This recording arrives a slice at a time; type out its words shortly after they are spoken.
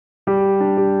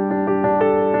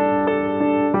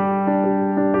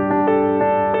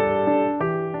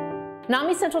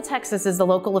NAMI Central Texas is the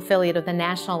local affiliate of the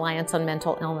National Alliance on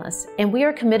Mental Illness, and we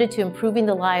are committed to improving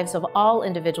the lives of all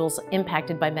individuals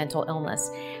impacted by mental illness.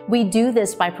 We do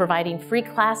this by providing free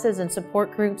classes and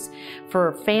support groups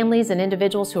for families and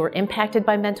individuals who are impacted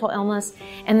by mental illness,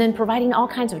 and then providing all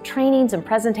kinds of trainings and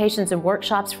presentations and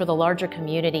workshops for the larger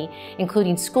community,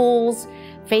 including schools,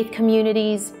 faith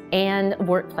communities, and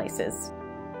workplaces.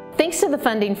 Thanks to the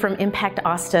funding from Impact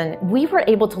Austin, we were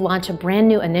able to launch a brand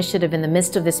new initiative in the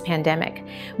midst of this pandemic.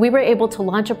 We were able to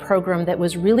launch a program that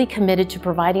was really committed to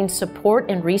providing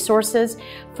support and resources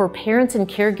for parents and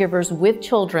caregivers with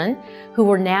children who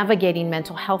were navigating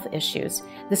mental health issues.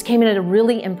 This came in at a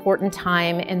really important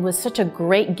time and was such a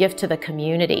great gift to the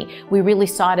community. We really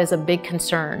saw it as a big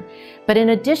concern. But in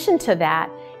addition to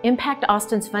that, Impact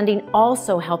Austin's funding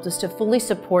also helped us to fully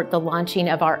support the launching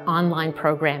of our online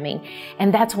programming.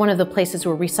 And that's one of the places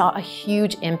where we saw a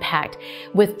huge impact,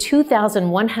 with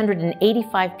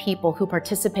 2,185 people who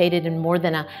participated in more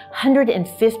than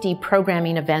 150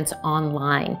 programming events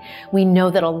online. We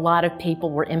know that a lot of people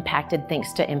were impacted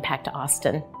thanks to Impact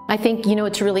Austin. I think,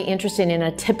 it's really interesting. In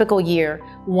a typical year,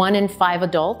 1 in 5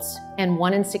 adults and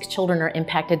 1 in 6 children are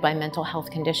impacted by mental health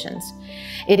conditions.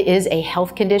 It is a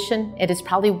health condition. It is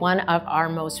probably one of our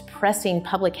most pressing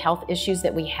public health issues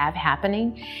that we have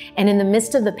happening. And in the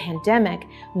midst of the pandemic,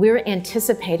 we're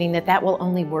anticipating that that will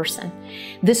only worsen.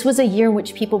 This was a year in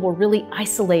which people were really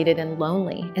isolated and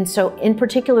lonely. And so in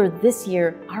particular this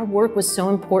year, our work was so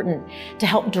important to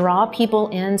help draw people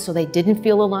in so they didn't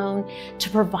feel alone, to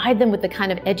provide them with the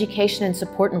kind of education and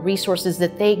support and resources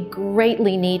that they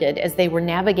greatly needed as they were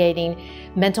navigating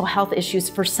mental health issues,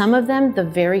 for some of them the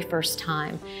very first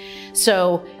time.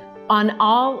 So on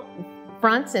all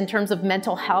fronts, in terms of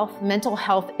mental health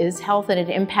is health, and it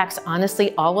impacts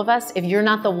honestly all of us. If you're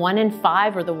not the 1 in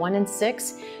 5 or the 1 in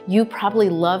 6, you probably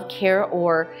love, care,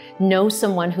 or know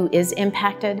someone who is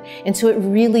impacted. And so it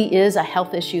really is a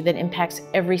health issue that impacts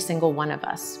every single one of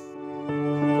us.